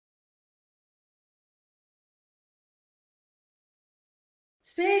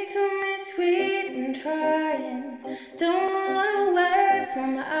Speak to me sweet and trying, don't run away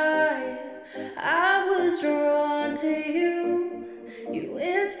from my eye. I was drawn to you, you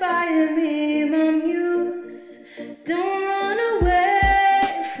inspire me, my muse. Don't run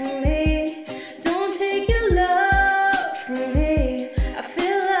away from me, don't take your love from me. I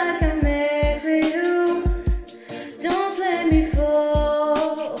feel like I'm made for you, don't play me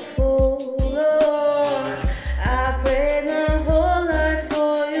for a fool. Oh, I prayed my whole life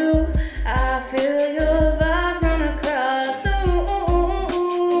for you, I feel your vibe from across the room.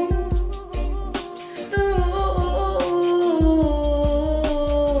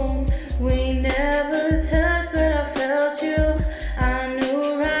 We never touched, but I felt you. I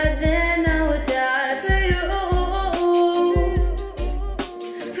knew right then I would die for you,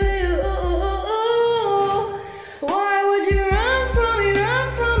 for you. Why would you run from me,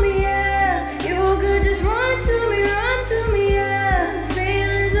 yeah? You could just run to me, yeah. The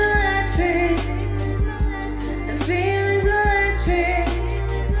feeling's electric, the feeling's electric.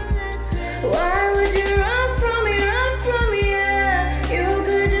 Why would you run from me, yeah? You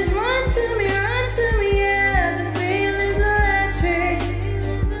could just run to me, yeah. The feeling's electric,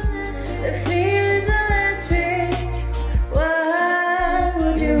 the feeling's electric. Why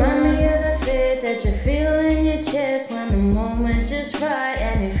would you remind me of the fear that you feel in your chest when the moment's just right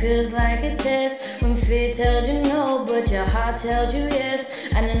and it feels like a test? When fear tells you no, but your heart tells you yes.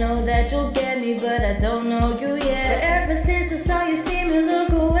 And I know that you'll get me, but I don't know you yet. But ever since I saw you see me look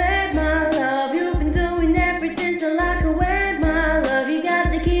away, my love, you've been doing everything till I could wait, my love. You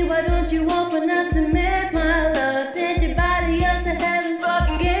got the key, why don't you open up to me, my love? Send your body up to heaven,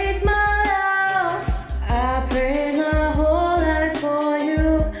 fucking gates, my love. I prayed my whole life for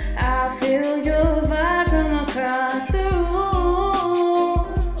you, I feel your vibe from across the room.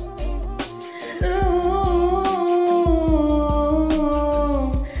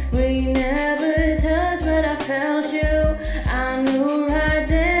 We never touched, but I felt you. I knew right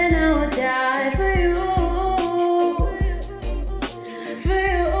then I would die for you, for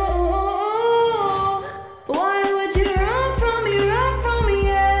you. Why would you run from me,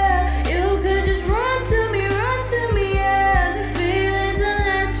 yeah? You could just run to me, yeah. The feeling's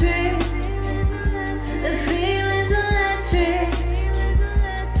electric, the feeling's electric.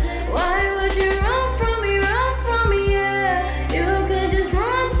 Why would you run from me, yeah? You could just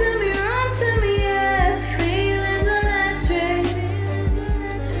run to me, yeah. The feeling's electric,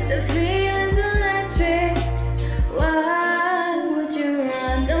 the feeling's electric. Why would you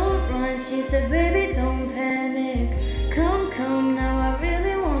run? Don't run, she said, baby, don't panic. Come now, I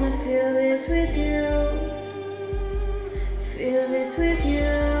really wanna feel this with you, feel this with you.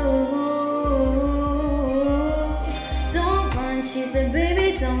 Don't run, she said,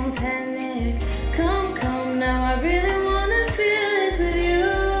 baby, don't panic.